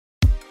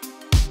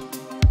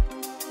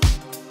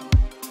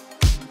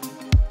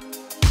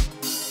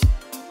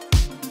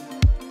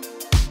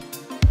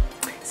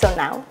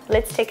Now,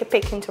 let's take a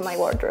peek into my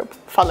wardrobe.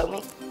 Follow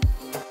me.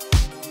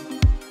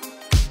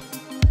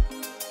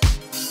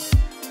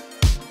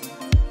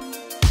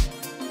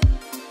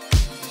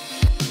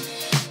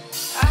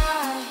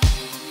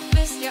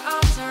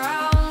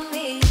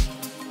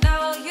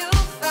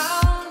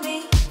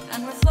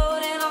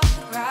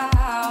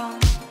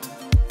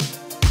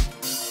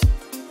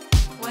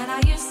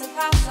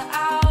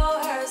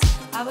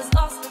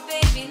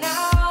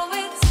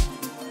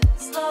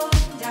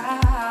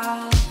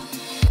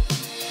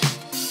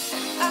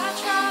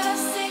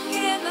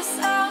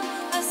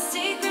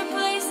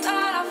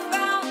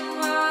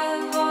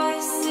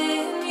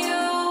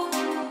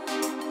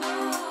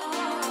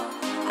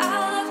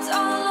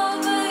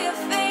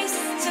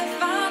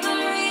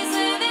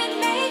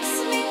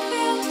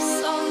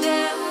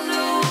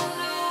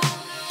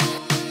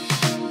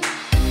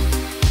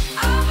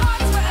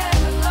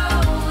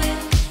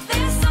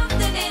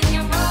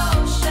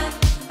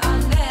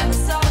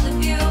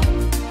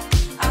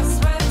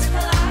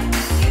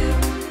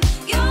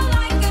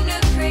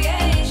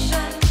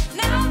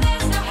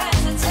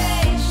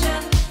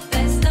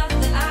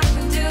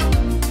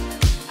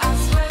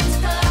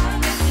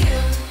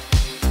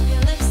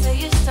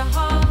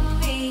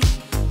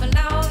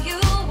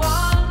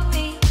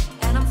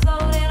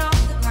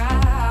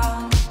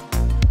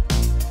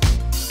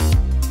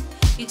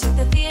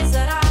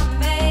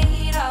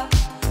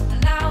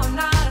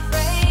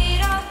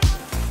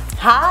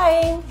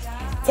 Hi!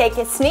 Take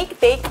a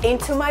sneak peek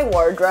into my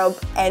wardrobe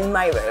and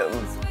my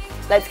room.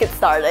 Let's get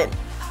started.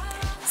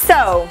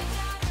 So,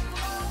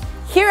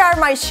 here are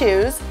my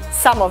shoes,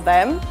 some of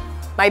them,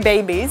 my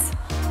babies.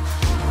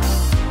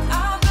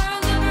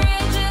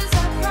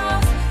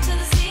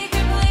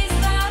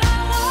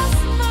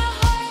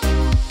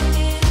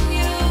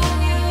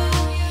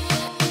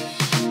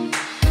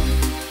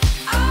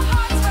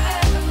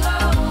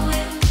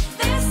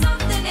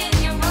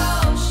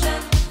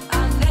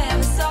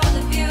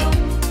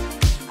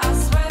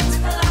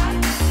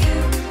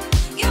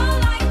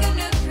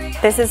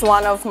 This is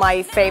one of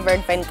my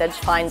favorite vintage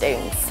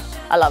findings.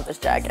 I love this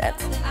jacket.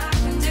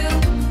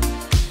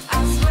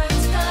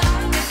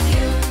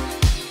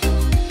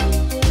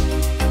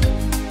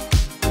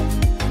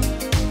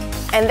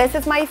 And this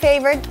is my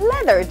favorite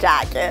leather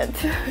jacket.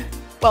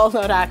 Well,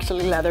 not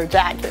actually leather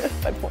jacket,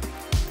 but